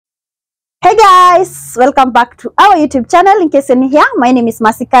Hey guys, welcome back to our YouTube channel. In case you're new here, my name is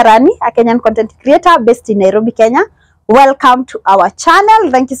Masika Rani, a Kenyan content creator based in Nairobi, Kenya. Welcome to our channel.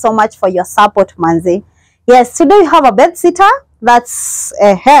 Thank you so much for your support, manzi. Yes, today we have a bed sitter that's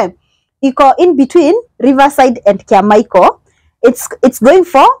iko in between Riverside and Kiamaiko. It's going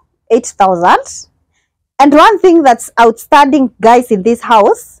for 8,000. And one thing that's outstanding, guys, in this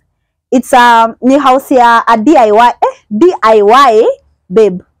house, it's new house here, a DIY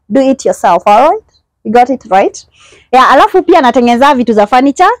babe. Do it yourself, alright? You got it right? Yeah, alafu pia natengeneza vitu za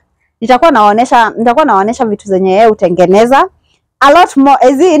furniture. Nitakuwa naonesha vitu zenye yeye utengeneza. A lot more,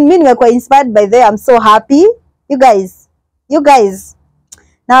 as in mimi nimekuwa inspired by them. I'm so happy. You guys.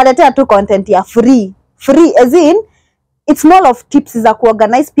 Nawaletea tu content ya free, as in it's more of tips za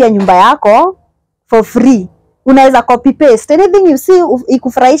kuorganize pia nyumba yako for free. Unaweza copy paste. Anything you see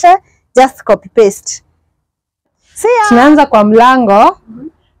ikufurahisha, just copy paste. Tunaanza kwa mlango.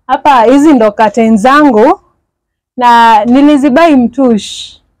 Hapa hizi ndo curtain zangu na nilizibai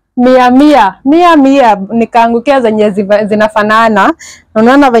mtush 100 nikaangukia zenye zinafanana.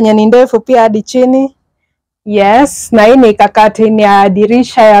 Unaona venye ni ndefu pia hadi chini. Yes, na hii ni curtain ya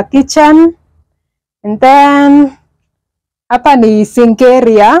dirisha ya kitchen. And then hapa ni sink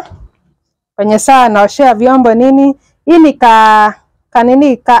area. Kwenye saa naoshea vyombo nini. Hii ni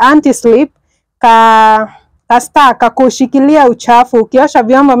ka anti slip kastaka kushikilia uchafu. Ukiosha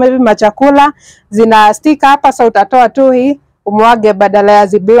vyombo maybe machakula zina stick hapa, so utatoa tu hii umwage badala ya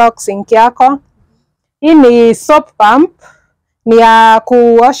ziblock sink yako. Hii ni soap pump, ni ya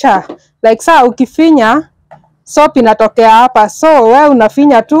kuosha like saa ukifinya soap inatokea hapa, so wewe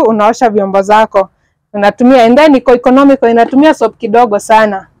unafinya tu unaosha vyombo zako. Unatumia, and then iko economical, inatumia soap kidogo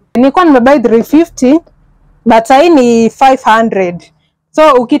sana. Nilikuwa nimebuy 350 but hii ni 500.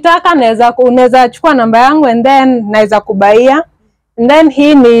 So ukitaka unaweza chukua namba yangu and then naweza kubaia. And then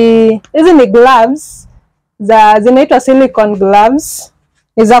hizi ni gloves zinaitwa silicone gloves.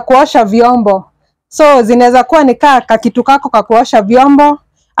 Ni za kuosha vyombo. So zinaweza kuwa ni kitu kako kwa kuosha vyombo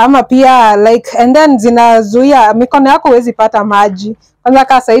ama pia like, and then zinazuia mikono yako huwezi pata maji. Kwanza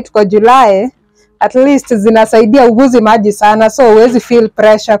kama sasa tuko Julai, at least zinasaidia uguzi maji sana, so huwezi feel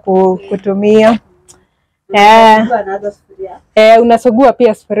pressure kutumia. Unasugua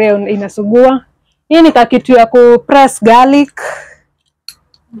pia spray inasugua. Hii ni kitu ya kupress garlic.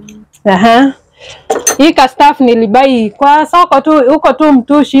 Hii ka stuff nilibai kwa soko tu, huko tu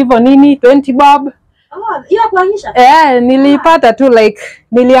mtushi hivyo nini 20 bob. Hiyo kuangisha? Nilipata tu like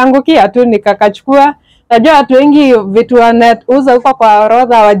niliangukia tu nikakachukua. Najua watu wengi vitu wanauza huko kwa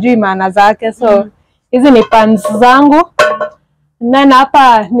orodha hawajui maana zake, so hizi ni pants zangu. Na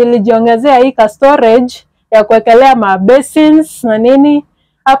hapa nilijiongezea hii ka storage ya kuwekelea ma basins na nini.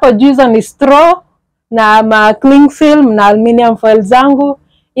 Hapo juu ni straw na ma cling film na aluminium foil zangu.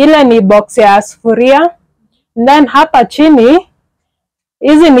 Ile ni box ya sufuria. Then hapa chini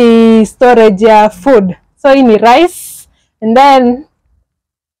hizi ni storage ya food. So hii ni rice, and then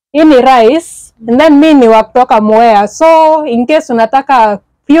hii ni rice, and then mimi ni wa kutoka Mwea. So in case unataka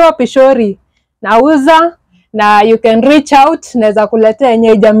pure pishori nauza, na you can reach out, naweza kuletea yenye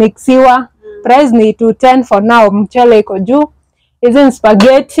haijamixiwa. Price ni 210 for now. Mchele iko juu. Hizi ni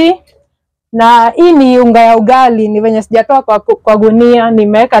spaghetti. Na hii ni unga ya ugali. Ni venye sijatoa kwa gunia.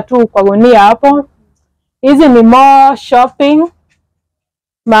 Nimeweka tu kwa gunia hapo. Hizi ni more shopping.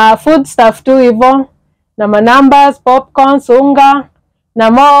 Ma food stuff tu hivyo. Na ma numbers, popcorns, unga.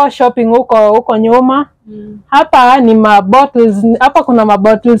 Na more shopping huko nyuma. Hapa ni ma bottles. Hapa kuna ma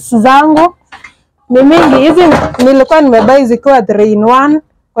bottles zangu. Ni mingi. Hizi nilikuwa nimebuy zikiwa 3 in 1.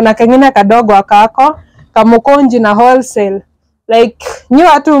 Kuna kengine kadogo akako kamukonji na wholesale. Like you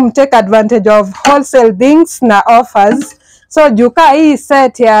have to take advantage of wholesale things na offers. So juka hii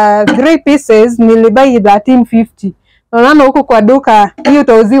set ya 3 pieces nilibai 1350. Unaona huko kwa duka hii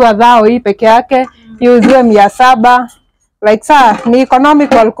utauziwa dhao hii peke yake, hii uziwe 700. Like saa ni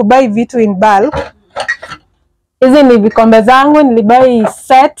economical kubai vitu in bulk. Hizi ni vikombe zangu nilibai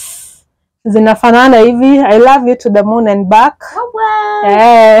sets. Zinafanana hivi. I love you to the moon and back.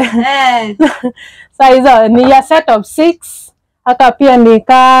 Sa hizo ni ya set of 6. Hata pia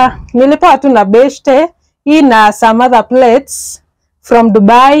nilipewa tu na beshte. Hii na some other plates from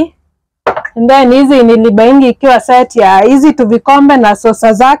Dubai. And then hizi nilibaingi ikiwa set ya hizi tu vikombe na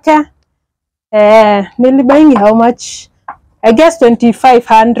sosa zake. Nilibaingi how much? I guess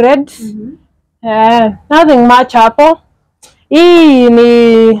 2500. Nothing much hapo. Hii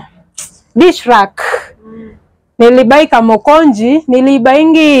ni dish rack. Nilibai kamokonji,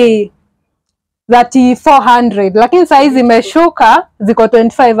 nilibaingi 3400, lakini saa hizi zimeshuka ziko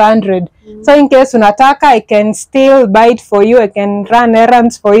 2500. So in case unataka, I can still buy it for you, I can run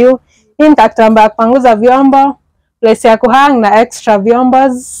errands for you. Hii ni kitambaa ya kupanguza vyombo, place ya kuhang na extra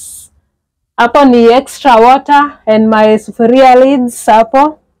vyombos. Hapo ni extra water and my sufuria lids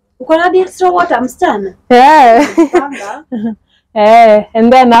hapo. Uko na extra water msichana? Yeah.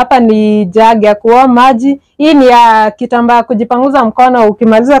 And then hapa ni jug ya kuoa maji. Hii ni ya kitambaa kujipanguza mkono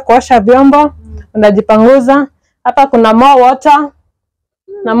ukimaliza kuosha vyombo, unajipanguza. Hapa kuna more water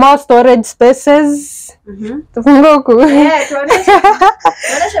na more storage spaces. Tufungue huku. Tuoneshe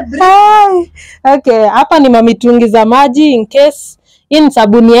Okay, hapa ni mamitungi za maji in case. Hii ni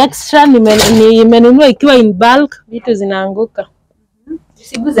sabuni extra nimenunua ikiwa in bulk, vitu zinaanguka.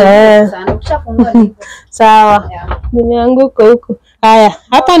 Usiguze sana, ukishafungua hivyo. Sawa. Nimeanguka huku. Haya,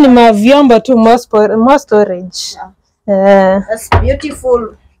 hapa ni mavyombo tu, more storage. That's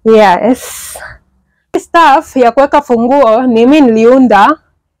beautiful. Yes. Stuff ya kuweka funguo ni mimi niliunda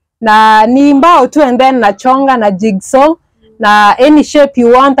na ni mbao tu and then nachonga na jigsaw na any shape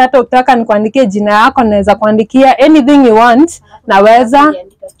you want. Hata ukitaka nikuandikie jina yako naweza kuandikia anything you want naweza.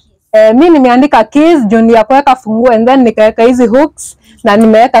 Mimi nimeandika keys juu ya kuweka funguo and then nikaweka hizi hooks na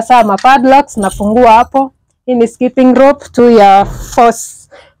nimeweka saa ma padlocks na funguo hapo. Hii ni skipping rope tu ya force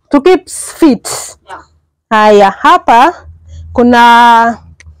to keep fit. Haya, hapa kuna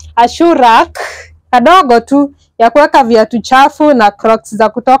ashurak kadogo tu ya kuweka viatu chafu na crocs za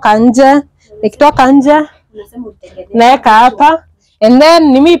kutoka nje. Nikitoka nje naweka hapa. And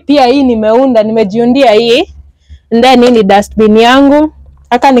then mimi pia hii nimeunda, nimejiundia hii. And then hii ni dustbin yangu.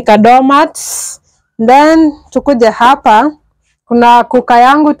 Haka ni kadomat. And then tukuje hapa kuna kuka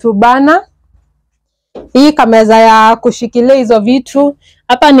yangu tubana. Hii kameza ya kushikilia hizo vitu.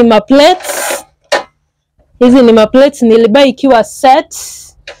 Hapa ni maplates. Hizi ni maplates nilibai ikiwa set.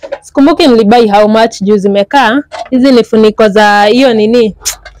 Sikumbuki nilibai how much juu zimekaa. Hizi ni funiko za hiyo nini?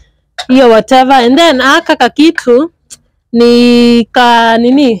 Hiyo whatever. And then aka kakitu ni ka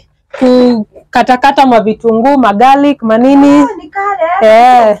nini? Kukatakata mavitunguu, magarlic, manini.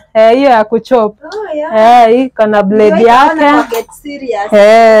 Hiyo ya kuchop. Hii kana blade yake.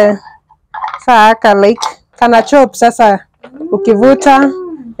 Sasa like kana chop sasa ukivuta.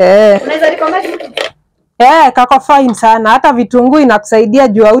 Unaweza recommend? Kako fine sana. Hata vitunguu inakusaidia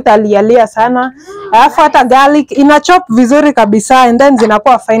juu hautalialia sana. Alafu hata garlic ina chop vizuri kabisa and then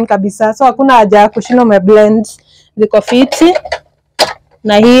zinakuwa fine kabisa. So hakuna haja ya kushinda umeblend. Ziko fiti.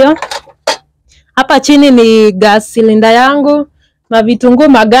 Na hiyo. Hapa chini ni gas cylinder yangu. Mavitunguu,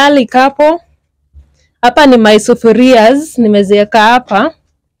 magarlic hapo. Hapa ni my sufurias nimeziweka hapa.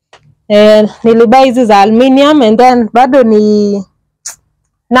 Nilibai hizi za aluminium and then bado ni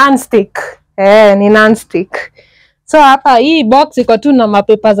non-stick. Ni non-stick. So hapa hii box iko tu na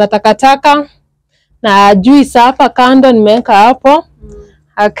mapepa za takataka na juice hapa kando nimeweka hapo.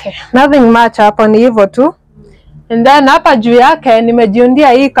 Okay, nothing much hapo, ni hivyo tu. And then hapa juu yake nimejiundia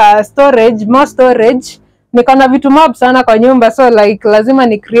hii ka storage, more storage. Niko na vitu mob sana kwa nyumba so like lazima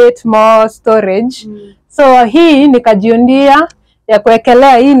ni create more storage. So hii nikajiundia ya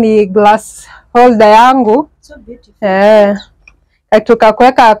kuwekelea, hii ni glass holder yangu. So beautiful.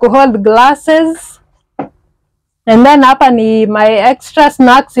 Tukakuweka kuhold glasses. And then hapa ni my extra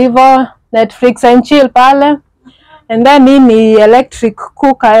snacks hivyo, Netflix and chill pale. And then hii ni electric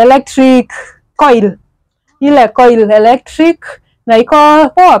cooker, electric coil. Ile coil electric na iko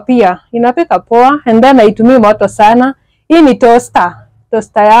poa pia, inapika poa and then haitumii moto sana. Hii ni toaster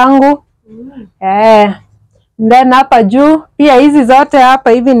yangu. And then hapa juu pia hizi zote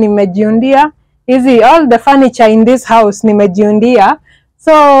hapa hivi nimejiundia. Hizi all the furniture in this house nimejiundia.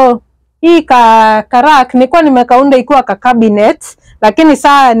 So hii karak nilikuwa nimekaunda ikiwa ka cabinet, lakini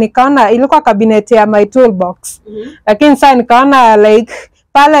saa nikaona ilikuwa cabinet ya my toolbox. Lakini saa nikaona like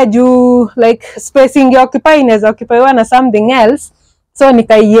pale juu like spacing ya occupy inaweza occupywa na something else. So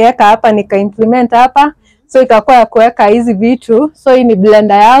nikaiweka hapa, nika-implement hapa. So ikakuwa ya kuweka hizi vitu. So hii ni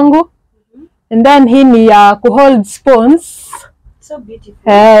blender yangu. And then hii ni ya kuhold spoons. So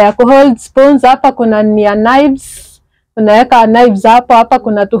beautiful. Ya kuhold spoons. Hapa kuna ni ya knives. Unaweka knives hapo. Hapa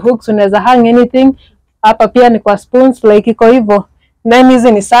kuna two hooks, unaweza hang anything. Hapa pia ni kwa spoons like iko hivyo. Then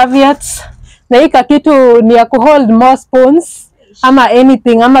hizi ni serviettes. Na hii kitu ni ya kuhold more spoons ama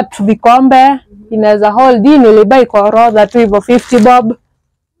anything ama vikombe inaweza hold. Hii nilibai kwa orodha tu hivyo 50 bob.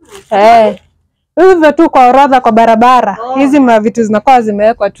 Hivyo tu kwa orodha kwa barabara. Hizi vitu zinakuwa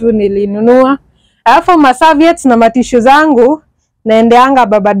zimewekwa tu nilinunua. Alafu ma serviettes na matishu zangu naendeanga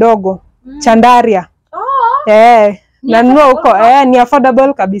baba dogo Chandaria. Nanunua huko. Ni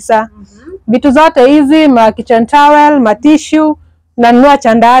affordable kabisa. Vitu zote hizi ma kitchen towel, matishu nanunua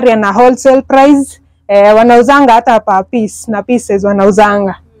Chandaria na wholesale price. Wanauzanga hata per piece na pieces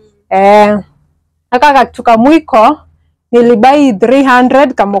wanauzanga. Aka tuka mwiko nilibai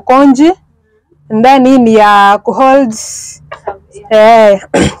 300 kamukonji. And then hii ni ya kuhold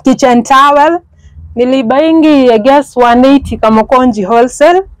kitchen towel. Nilibaingi I guess 180 kamukonji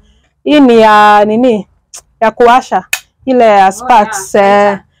wholesale. Hii ni ya nini? Ya kuwasha ile ya sparks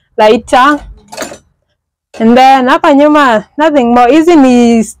lighter. And then hapa nyuma nothing more. Hizi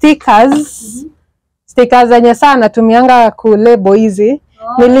ni stickers. Stickers zenye sana tumianga ku label hizi.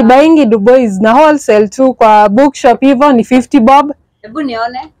 Nilibaingi Dubois na wholesale tu kwa bookshop hivyo ni 50 bob. Hebu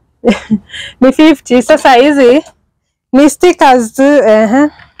nione. Ni 50. Sasa hizi ni stickers tu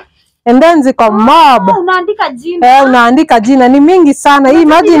and then ziko mob. Unaandika jina. Unaandika jina ni mingi sana. Hii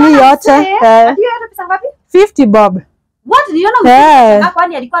imagine hii yote. Hiyo pesa ngapi? 50 bob. What niona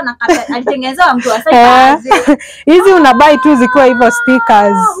kwani alikuwa anakata alitengenezewa mtu asaidiaje? Hizi unabai tu zikiwa hivyo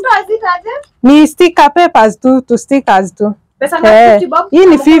stickers. Mtu azitaje? Ni sticker papers tu stickers tu. Pesa ngapi? 50 bob? Hii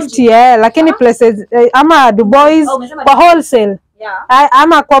ni 50 lakini places ama Dubois kwa wholesale.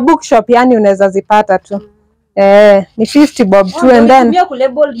 Ama kwa bookshop yani unaweza zipata tu. Ni 50 bob tu and then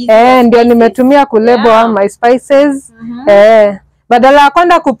ndio nimetumia kulabel my spices. Badala ya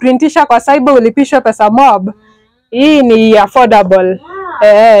kwenda kuprintisha kwa cyber ulipishwe pesa mob. Hii ni affordable.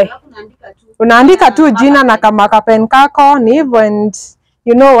 Unaandika tu jina na kama kapen kako ni hivyo and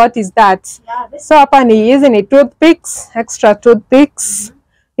you know what is that. So hapa ni hizi ni toothpicks, extra toothpicks.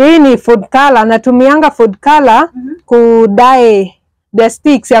 Hii ni food color, natumianga food color kudye the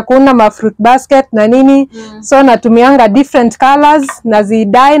sticks ya kuunda ma fruit basket na nini. So natumianga different colors na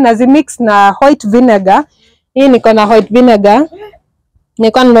zidye na zimix na white vinegar. Hii niko na white vinegar.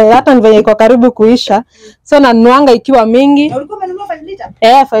 Niko hata venye iko karibu kuisha. So nanuanga ikiwa mingi. Ulikuwa umenunua 5 liter?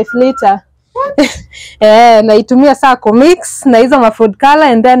 5 liter. Naitumia saa kumix na hizo ma food color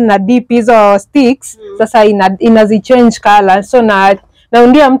and then na dip hizo sticks. Sasa inazi change color. So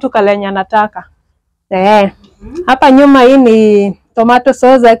naundia mtu kale yenye anataka. Hapa nyuma hii ni tomato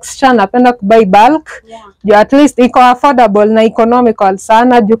sauce extra, napenda kubuy bulk. Juu at least iko affordable na economical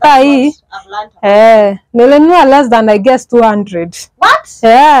sana. Juka hii nilinunua less than I guess 200. What?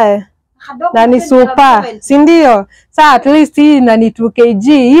 Na ni super. Si ndio? Sa at least hii na ni 2 kg.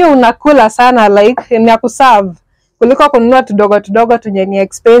 Hiyo unakula sana like ni ya kuserve. Kuliko kununua tudogo tunye ni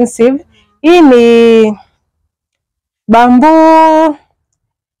expensive. Hii ni bamboo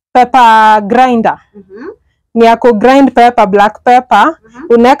pepper grinder. Ni ya ku grind pepper, black pepper.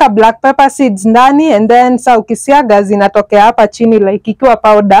 Unaweka black pepper seeds ndani and then sa ukisiaga zinatokea hapa chini like ikiwa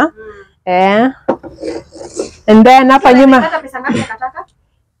powder. And then hapa nyuma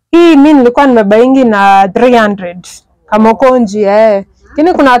hii mimi nilikuwa nimebaingi na 300 kamokonji.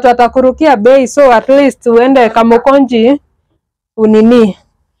 Lakini kuna watu watakurukia bei, so at least uende kamokonji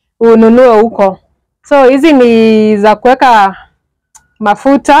ununue huko. So hizi ni za kuweka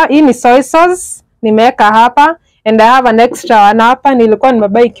mafuta. Hii ni soy sauce nimeweka hapa and I have an extra one hapa nilikuwa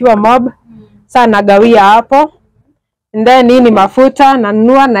nimebai ikiwa mob. Sasa nagawia hapo. And then hii ni mafuta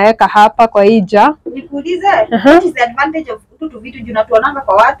nanunua naweka hapa kwa hii jar. Nikuulize, what is the advantage of kutu vitu junatuonanga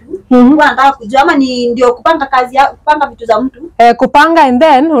kwa watu? Kwa nataka kujua ama ni ndio kupanga kazi ya kupanga vitu za mtu? Kupanga and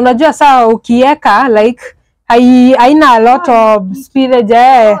then unajua saa ukieka like haina a lot of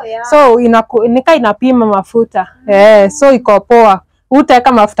spillage. So inapima mafuta. So iko poa.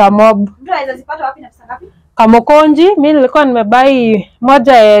 Utaweka mafuta mob. Mtu anaweza zipata wapi na pesa ngapi? Kamokonji mimi nilikuwa nimebai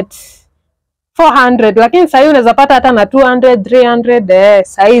moja at 400 lakini sasa unaweza pata hata na 200 300.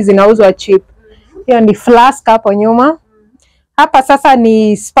 Sasa zinauzwa cheap. Hiyo ni flask hapo nyuma. Hapa sasa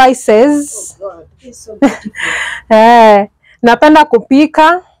ni spices. Napenda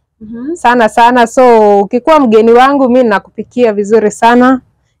kupika sana so ukikuwa mgeni wangu mimi nakupikia vizuri sana.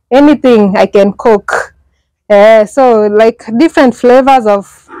 Anything I can cook. So like different flavors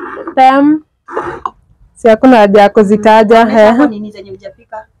of them. Si hakuna haja kuzitaja. Nini zenye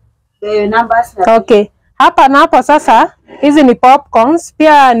hujapika? Numbers. Okay. Hapa na hapo sasa hizi ni popcorns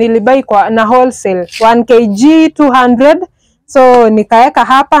pia nilibai na wholesale 1 kg 200. So nikaeka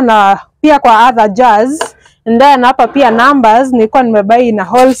hapa na pia kwa other jars. And then hapa pia numbers nilikuwa nimebai na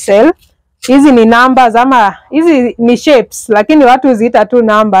wholesale. Hizi ni numbers ama hizi ni shapes lakini watu huziita tu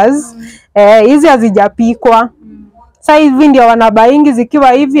numbers. Hizi hazijapikwa. Sasa hivi ndio wanabaingi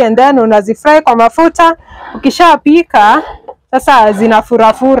zikiwa hivi and then unazifry kwa mafuta. Ukishapika sasa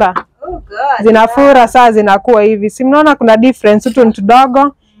zinafura. Zinafura saa zinakuwa hivi. Si mnaona kuna difference tu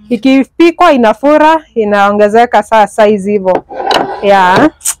ndogo. Ikipikwa inafura inaongezeka saa size hivyo.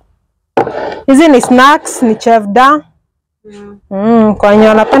 Hizi ni snacks, ni chefda. Kwa wenye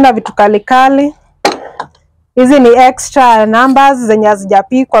wanapenda vitu kali. Hizi ni extra numbers zenye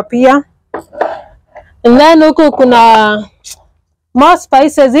hazijapikwa pia. And then huku kuna more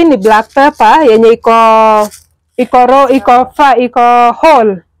spices. Hii ni black pepper yenye iko iko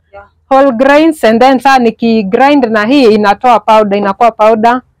whole. Yeah. Whole grains, and then saa niki-grind na hii inatoa powder, inakuwa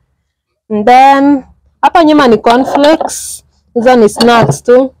powder. And then hapa nyuma ni cornflakes, hizo ni snacks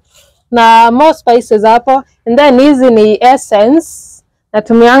tu. Na more spices hapo. And then hizi ni essence.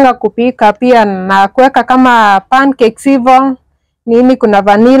 Natumianga kupika pia na kuweka kama pancakes hivyo. Nini, kuna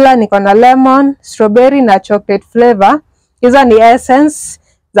vanilla, niko na lemon, strawberry na chocolate flavor. Hizo ni essence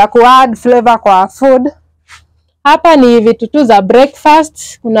za ku-add flavor kwa food. Hapa ni vitu tu za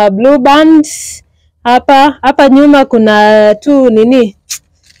breakfast. Kuna blue band. Hapa nyuma kuna tu nini.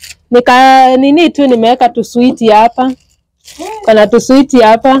 Tu nimeweka tu sweet hapa. Kuna tu sweet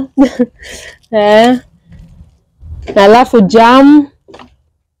hapa. Alafu jam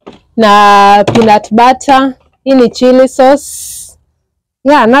na peanut butter. Hii ni chili sauce.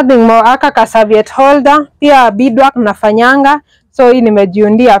 Yeah, nothing more. Aka ka serviette holder. Pia beadwork nafanyanga. So hii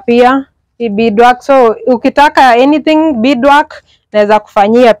nimejiundia pia. Hii beadwork. So ukitaka anything beadwork naweza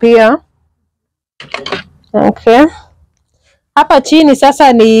kufanyia pia. Okay. Hapa chini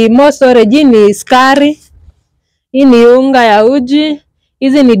sasa ni more storage, ni skari. Hii ni unga ya uji.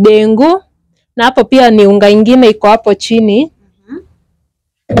 Hizi ni dengu. Na hapo pia ni unga ingine iko hapo chini.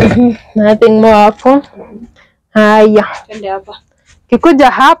 Nothing more hapo. Haya. Twende hapa. Kikuja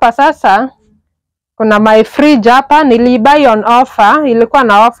hapa sasa kuna my fridge hapa, nilibuy on offer, ilikuwa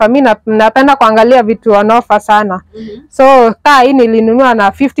na offer. Mimi napenda kuangalia vitu on offer sana. So hii nilinunua na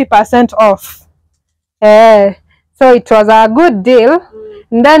 50% off. So it was a good deal.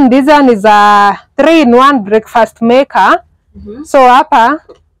 And then this one is a 3-in-1 breakfast maker. So hapa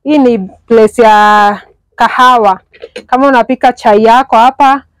hii ni place ya kahawa. Kama unapika chai yako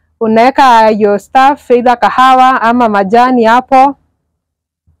hapa, unaweka your stuff, either kahawa ama majani hapo.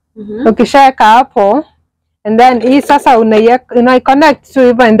 Ukishaweka hapo, and then hii sasa una-connect to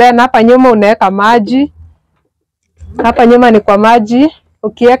hivyo, and then hapa nyuma unaweka maji. Hapa nyuma ni kwa maji.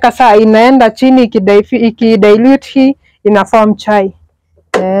 Ukiweka saa inaenda chini ikidilute hii ina form chai.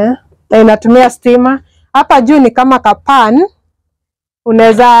 Na inatumia stima. Hapa juu ni kama kapan.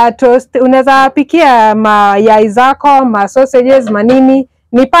 Unaweza toast, unaweza pikia mayai zako, sausages, manini.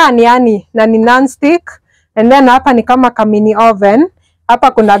 Ni pan yani na ni non-stick. And then hapa ni kama mini oven.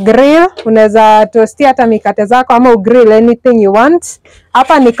 Hapa kuna grill, unaweza toastia hata mikate zako ama ugrill anything you want.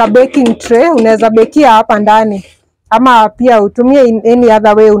 Hapa ni ka baking tray, unaweza bekia hapa ndani. Ama pia utumie in any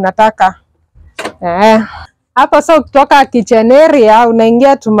other way unataka. Hapa so kutoka kitchen area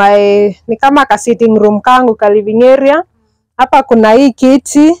unaingia to my, ni kama ka sitting room kangu, ka living area. Hapa kuna hii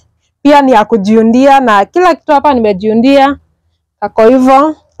kiti, pia ni ya kujiundia na kila kitu hapa nimejiundia. Kako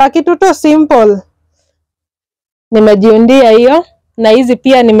hivyo, kitu tu simple. Nimejiundia hiyo. Na hizi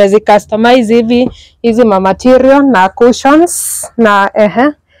pia nimezi-customize hivi, hizi material na cushions na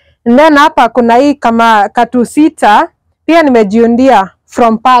And then hapa kuna hii kama katusita, pia nimejiundia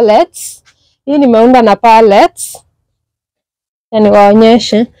from pallets. Hii nimeunda na pallets. Yani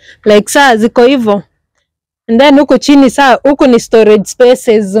waonyeshe. Like saa ziko hivyo. And then huku chini saa, huku ni storage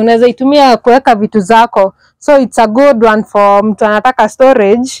spaces. Unaweza itumia kuweka vitu zako. So it's a good one for mtu anataka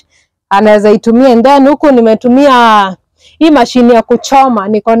storage. Anaweza itumia. And then huku nimetumia hii mashini ya kuchoma.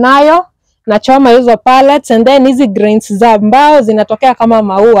 Niko nayo. Nachoma hizo pallets. And then hizi grains za mbao zinatokea kama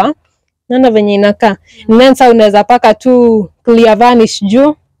maua. Naona venye inakaa. And then sasa unaweza paka tu clear varnish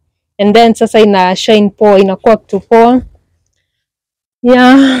juu. And then sasa ina shine poa. Inakuwa kitu poa.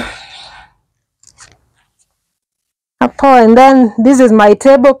 Yeah. Hapo, and then this is my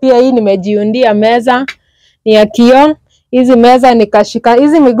table. Pia hii nimejiundia meza. Ni ya kioo. Hizi meza nikashika,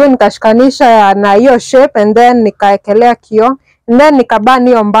 hizi miguu nikashikanisha na hiyo shape, and then nikaekelea kioo. And then nikabani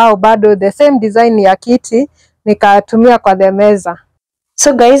hiyo mbao bado the same design ya kiti nikatumia kwa the meza.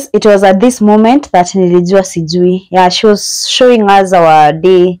 So guys, it was at this moment that nilijua sijui. Yeah, she was showing us our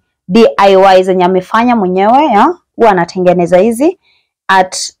DIY zenye amefanya mwenyewe, yeah. Huwa anatengeneza hizi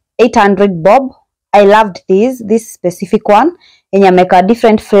at 800 bob. I loved this specific one. Yenye ameka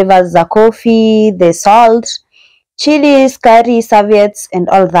different flavors za coffee, the salt, chilies, curry, serviettes and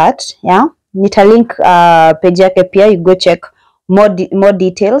all that, yeah. Nitalink page yake pia, you go check more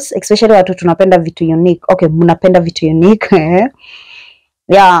details, especially watu tunapenda vitu unique. Okay, mnapenda vitu unique.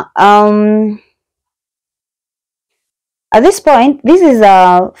 Yeah, at this point, this is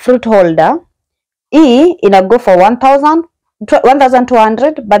a fruit holder. Hii ina go for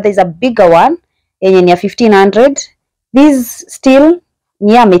 1,200, but there's a bigger one yenye ni ya 1,500. This still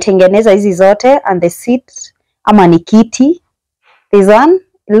ni ametengeneza hizi zote, and the seat ama ni kiti. This one,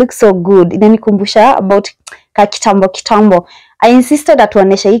 it looks so good. Inanikumbusha about ka kitambo. I insisted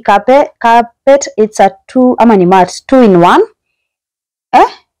atuoneshe hii carpet. It's a 2 ama ni mat 2-in-1.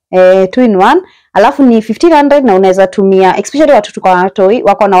 2 in 1, alafu ni 1500 na unaweza tumia especially watoto kwa watoi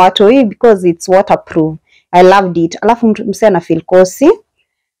wako na watoi because it's waterproof. I loved it. Alafu msee ana feel cozy.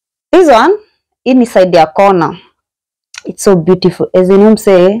 This one in side ya corner. It's so beautiful. As in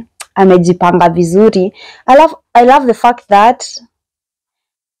msee amejipanga vizuri. I love the fact that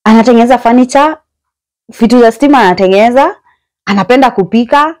anatengeneza furniture, vitu za stima anatengeneza, anapenda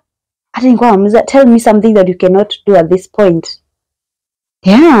kupika. Hata nilikuwa namuuliza, tell me something that you cannot do at this point.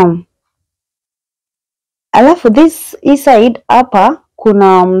 Yeah. Alafu this side hapa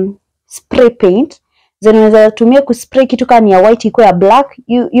kuna spray paint. Zinaweza tumia kuspray kitu kama ni ya white iko ya black.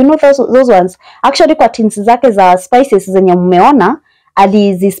 You know those ones. Actually kwa tins zake za spices zenye mmeona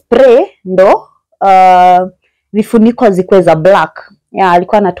alizispray ndo vifuniko zikwe za black. Yeah,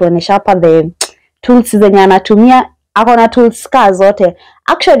 alikuwa anatuonesha hapa the tools zenye anatumia. Ako na tools ka zote.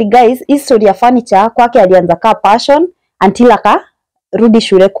 Actually guys, history ya furniture kwake alianza ka passion until akarudi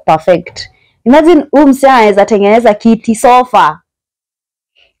shule ku perfect. Imagine msichana anaweza tengeneza kiti, sofa.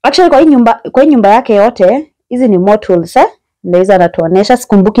 Actually kwa nyumba yake yote hizi ni more tools ndio hizo anatuonesha,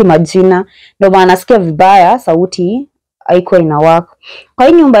 sikumbuki majina ndio maana nasikia vibaya sauti haiko ina work. Kwa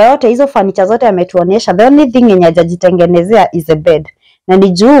hii nyumba yote hizo furniture zote ametuonesha. The only thing yenye hajajitengenezea is a bed. Na ni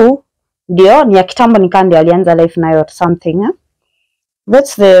juu ndio ni ya kitambo nikandi alianza life nayo something.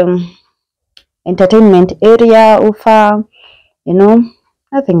 That's the entertainment area ufa, you know,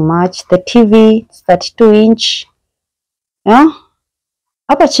 nothing much. The TV, it's 32 inch. Yeah.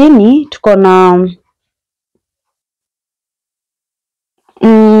 Hapa chini tuko na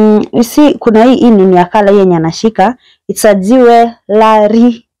you see kuna hii ni ya kala yenye anashika. It's a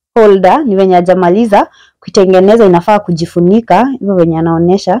jewelry holder. Ni venye hajamaliza kuitengeneza, inafaa kujifunika hivyo venye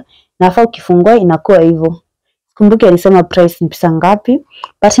anaonesha. Nafaa ukifungua inakuwa hivyo. Kumbuke alisema price ni pesa ngapi,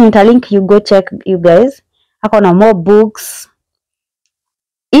 but nitalink, you go check you guys. Hako na more books.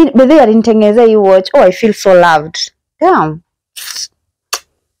 Bedhi alinitengenezea hii watch. Oh, I feel so loved. Damn.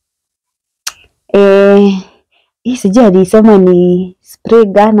 Hii sijui alisema ni spray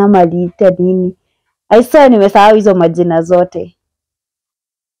gun ama aliita nini. I saw nimesahau hizo majina zote.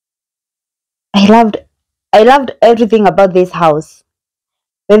 I loved everything about this house.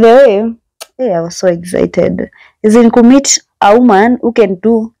 By the way, I was so excited. Is in to meet a woman who can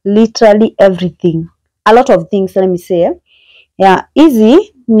do literally everything. A lot of things, let me say. Yeah,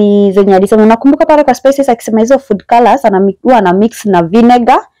 easy ni zenye alisema. Nakumbuka pale kwa spices akisema hizo food colors ana mix na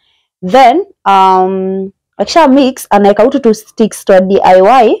vinegar. Then akisha mix anaeka utu tu sticks to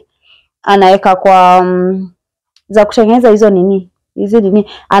DIY, anaeka kwa za kutengeneza hizo nini. Hizi nini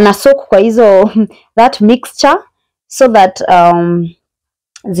ana soak kwa hizo that mixture so that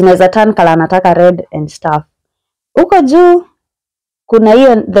zinaweza turn color anataka red and stuff. Huko juu kuna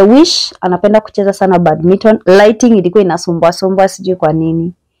hiyo the wish anapenda kucheza sana badminton. Lighting ilikuwa inasumbua sijui kwa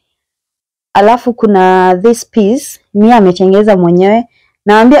nini. Alafu kuna this piece Mia ametengeza mwenyewe.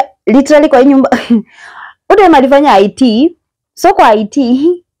 Naambia literally kwa hii nyumba ule alifanya IT. So kwa IT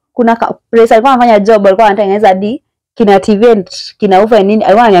kuna place alikuwa anafanya job, alikuwa anatengeneza hadi kina TV kina ufa nini.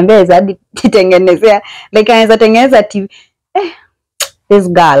 Alikuwa ananiambia hadi titengenezea like anaweza tengeneza TV. This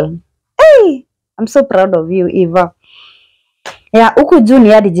girl. Hey, I'm so proud of you, Eva. Yeah, huku juu ni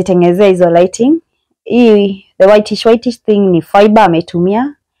hadi jitengenezea hizo lighting. Hii the whitish thing ni fiber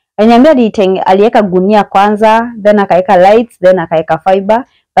ametumia. Aliniambia aliweka gunia kwanza, then akaweka lights, then akaweka fiber,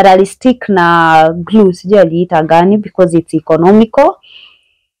 but alistick na glue, sijui aliita gani because it's economical.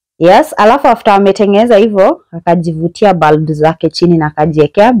 Yes, alafu after ametengeneza hivyo, akajivutia bulb zake chini na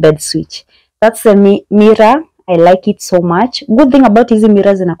akajiwekea bed switch. That's the mirror. I like it so much. Good thing about these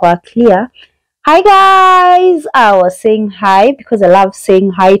mirrors zinakuwa clear. Hi guys, I was saying hi because I love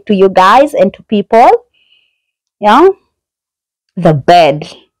saying hi to you guys and to people. Yeah, the bed.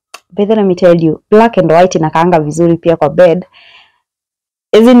 But let me tell you, black and white inakaanga vizuri pia kwa bed.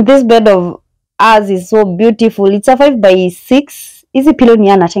 As in this bed of ours is so beautiful. It's a 5x6. Hizi pillow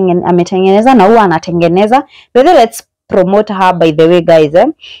ni ametengeneza na huwa anatengeneza. But let's promote her by the way guys.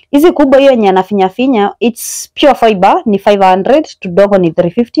 Hizi kubwa hiyo yenye anafinya it's pure fiber ni 500, tudogo ni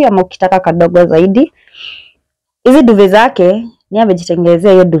 350 ama ukitaka kadogo zaidi. Hizi duvet zake ni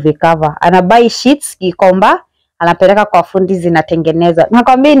amejitengenezea hiyo duvet cover. Anabuy sheets Gikomba, anapeleka kwa fundi zinatengeneza.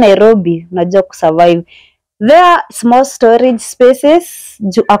 Nakwambia Nairobi unajua kusurvive. There are small storage spaces,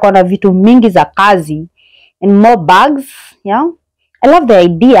 akona vitu mingi za kazi and more bags, yeah. I love the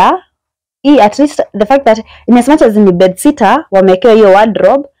idea. At least the fact that in as much as in the bedsitter wamekewa hiyo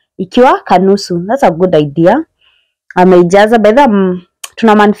wardrobe ikiwa kanusu. That's a good idea. Ameijaza by them.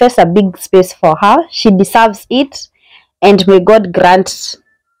 Tuna manifest a big space for her. She deserves it and may God grant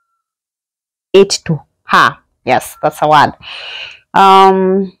it to her. Yes, that's a word.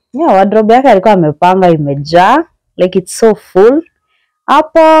 Yeah, wardrobe yake alikuwa amepanga imejaa, like it's so full.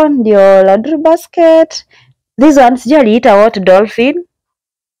 Hapo ndio laundry basket. This one sijui aliita what dolphin,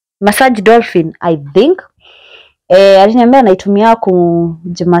 massage dolphin I think. Aliniambia anaitumia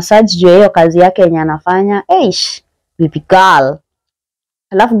kujimassage juu hiyo kazi yake yenye anafanya. Eish, baby girl.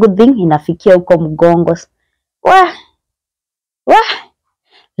 Alafu good thing inafikia huko mgongo. Wah.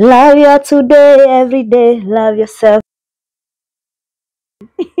 Love you today, every day, love yourself.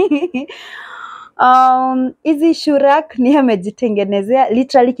 Hizi shurak ni amejitengenezea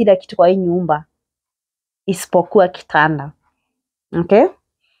literally kila kitu kwa hii nyumba isipokuwa kitanda. Okay?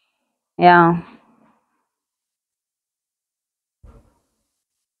 Yeah.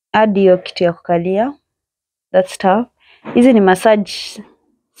 Hadi hiyo kitu ya kukalia. That's tough. Hizi ni massage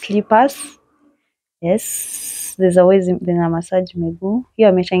slippers. Yes. There's always a massage miguu. Hiyo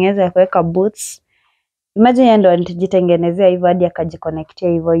ametengeneza ya kuweka boots. Imagine yeye ndo alijitengenezea hivyo hadi akajiconnectia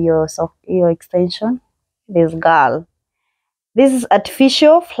hivyo hiyo extension. This girl. This is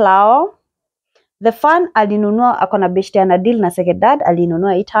artificial flower. The fan alinunua, akona beshte ana deal na second dad,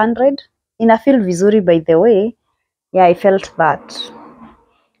 alinunua 800. Ina feel vizuri by the way. Yeah, I felt that.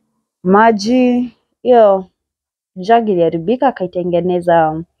 Maji, hiyo jagi iliharibika,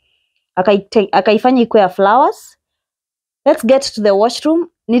 akaitengeneza, akaifanya ikuwe ya flowers. Let's get to the washroom.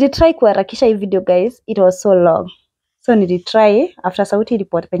 Nilitry kuharakisha hii video guys, it was so long. So nilitry, after sauti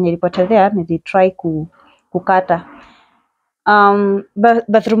ilipotelea, nilitry kukata.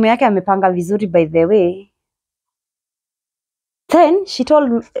 Bathroom yake amepanga vizuri by the way. Then she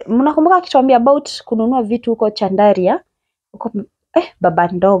told, mnakumbuka akituambia about kununua vitu huko Chandaria, huko baba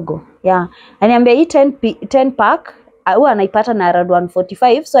ndogo. Yeah. Ananiambia hii 10 pack huwa anaipata na around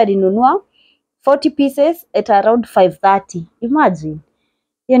 145, so alinunua 40 pieces at around 530. Imagine.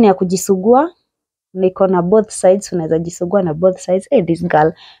 Hiyo ni ya kujisugua. Niko na both sides, unaweza jisugua na both sides. This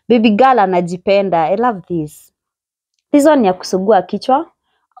girl, baby girl anajipenda. I love this. This one ni ya kusugua kichwa,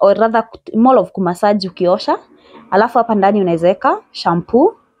 or rather more of kumassage ukiosha. Alafu hapa ndani unaweza weka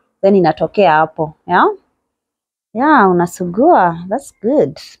shampoo, then inatokea hapo. Yeah? Yeah, unasugua. That's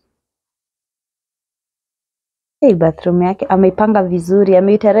good. Hey, bathroom yake ameipanga vizuri,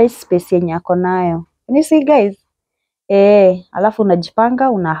 ameutilize space yenye ako nayo. Can you see guys? Alafu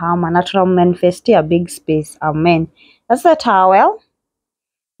unajipanga unahama na tunamanifestia a big space. Amen. That's a towel.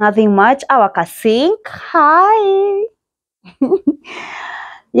 Nothing much. Our sink. Hi.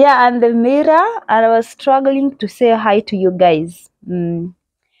 Yeah, and the mirror. And I was struggling to say hi to you guys.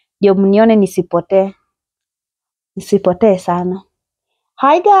 Ndio mnione nisipotee sana.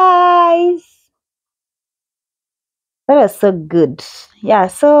 Hi guys. That was so good. Yeah,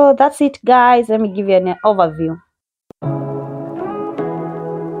 so that's it guys. Let me give you an overview.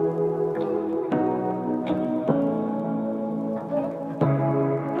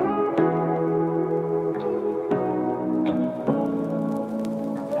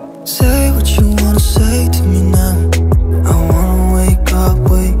 Say what you wanna say to me now. I wanna wake up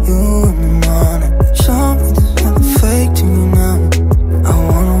with you in the morning. Show me there's nothing fake to me now. I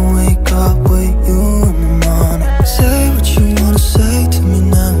wanna wake up with you in the morning. Say what you wanna say to me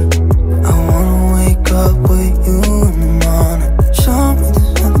now. I wanna wake up with you in the morning. Show me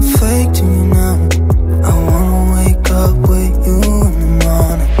there's nothing fake to me now. I wanna wake up with you in the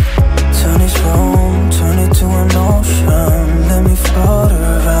morning. Turn this room, turn it to an ocean. Let me float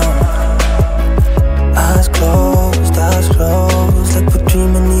around. Eyes closed, like we're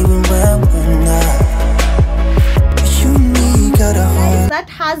dreaming even when we're not. You need, gotta hold. That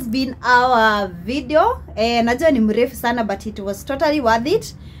has been our video. Najua ni mrefu sana but it was totally worth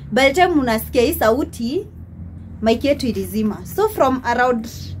it. By the time unasikia hii sauti, mic yetu ilizima. So from around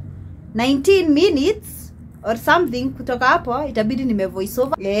 19 minutes or something kutoka hapo itabidi nime voice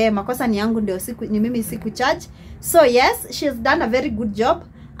over. Makosa ni yangu ndio ni mimi siku charge. So yes, she's done a very good job.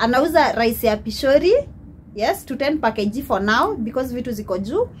 Anauza rice ya pishori. Yes, to 10 package for now because vitu ziko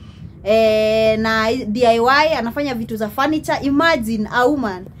juu. Na DIY anafanya vitu za furniture. Imagine a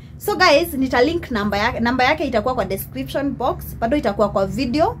woman. So guys, nitalink namba yake itakuwa kwa description box, bado itakuwa kwa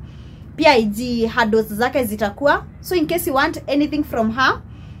video. Pia IG handles zake zitakuwa. So in case you want anything from her,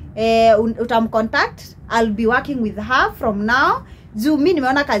 utamcontact. I'll be working with her from now. Juu mimi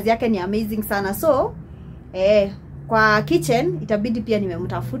nimeona kazi yake ni amazing sana. So kwa kitchen itabidi pia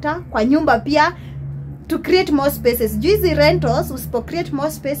nimemtafuta. Kwa nyumba pia to create more spaces. Juu hizi rentals usipo create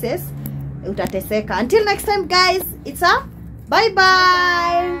more spaces utateseka. Until next time guys, it's a bye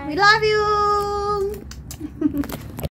bye. We love you.